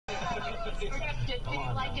he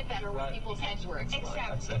liked it better when people's heads were exploding.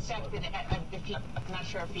 Except that I'm not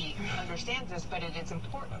sure if he understands this, but it is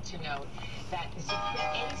important to note that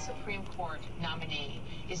any Supreme Court nominee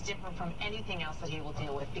is different from anything else that he will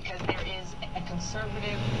deal with, because there is a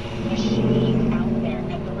conservative machine out there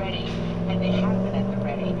at the ready, and they have been at the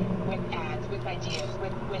ready with ads, with ideas,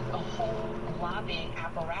 with a whole lobbying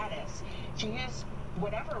apparatus to use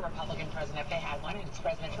whatever Republican president, if they had one, and it's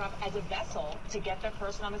President Trump, as a vessel to get their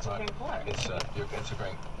person on the Supreme Court. It's a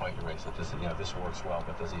great point you raised. That this works well,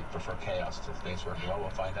 but does he prefer chaos to things working well? We'll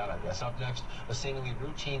find out, I guess. Up next, a seemingly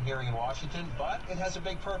routine hearing in Washington, but it has a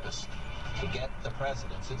big purpose: to get the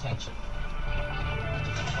president's attention.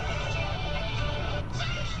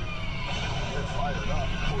 Get fired up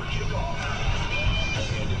for kickoff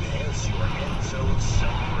and enhance your end zone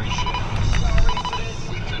celebration. Sorry for this.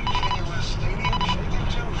 We continue with stadium shaking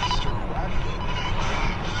tunes to rock it.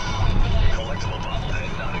 Collectible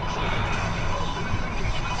bobblehead not included. A limited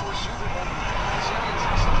engagement for Super Bowl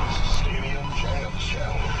Stadium Jam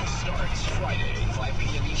Challenge starts Friday, 5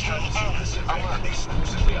 p.m. Eastern, 2 Pacific,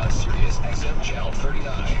 exclusively on Sirius XM Channel 39. Or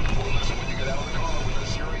listen when you get out of the car with the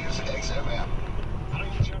Sirius XM app.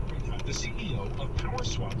 The CEO of Power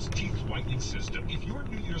Swap's teeth whitening system. If your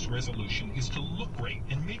New Year's resolution is to look great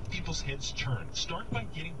and make people's heads turn, start by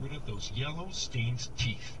getting rid of those yellow stained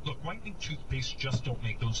teeth. Look, whitening toothpaste just don't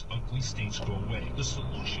make those ugly stains go away. The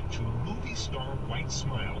solution to a movie star white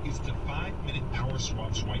smile is the 5-minute Power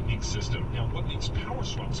Swap's whitening system. Now, what makes Power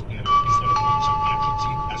Swap's better is that it works on natural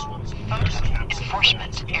teeth as well as nurse caps and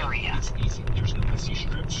enforcement area. It's easy. There's no messy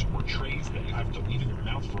strips or trays that you have to leave in your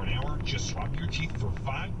mouth for an hour. Just swap your teeth for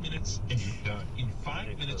 5 minutes and you're done. In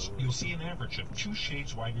 5 minutes, you'll see an average of 2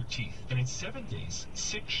 shades whiter teeth. And in 7 days,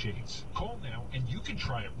 6 shades. Call now and you can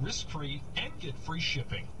try it risk-free and get free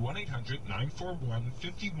shipping.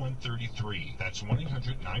 1-800-941-5133. That's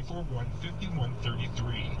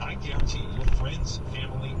 1-800-941-5133. I guarantee your friends,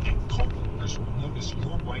 family, and co-workers will notice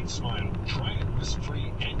your white smile. Try it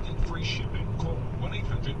risk-free and get free shipping. Call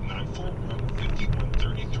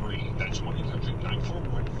 1-800-941-5133. That's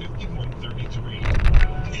 1-800-941-5133.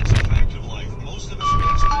 It's a fact of life. Most of us may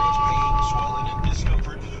experience pain, swelling, and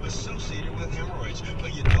discomfort associated with hemorrhoids,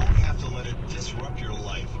 but you don't have to let it disrupt your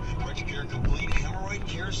life. Recticare Complete Hemorrhoid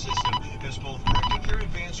Care System has both Recticare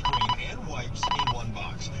Advanced Cream and wipes in one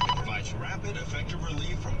box. It provides rapid, effective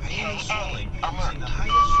relief from pain and swelling using the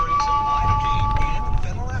highest strengths of lidocaine and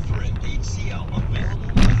phenylephrine HCl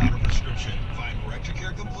available without a prescription. Find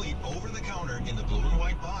Recticare Complete over the counter in the blue and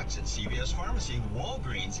white box at CVS Pharmacy,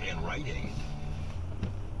 Walgreens, and Rite Aid.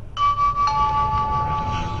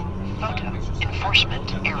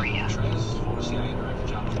 Enforcement area. Former CIA Director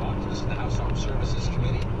John Fox. This is the House Armed Services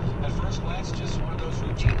Committee. At first glance, just one of those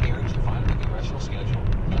routine hearings